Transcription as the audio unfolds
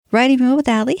Writing Room with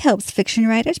Allie helps fiction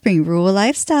writers bring rural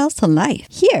lifestyles to life.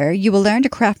 Here, you will learn to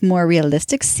craft more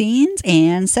realistic scenes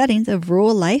and settings of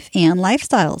rural life and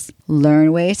lifestyles.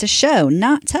 Learn ways to show,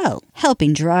 not tell,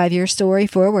 helping drive your story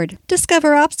forward.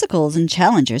 Discover obstacles and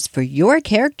challenges for your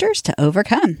characters to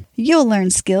overcome. You'll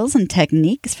learn skills and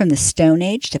techniques from the Stone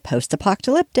Age to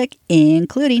post-apocalyptic,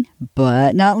 including,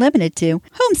 but not limited to,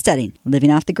 homesteading,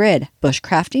 living off the grid,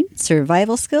 bushcrafting,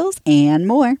 survival skills, and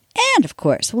more. And, of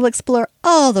course, we'll explore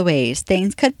all the ways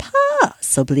things could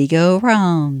possibly go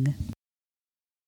wrong.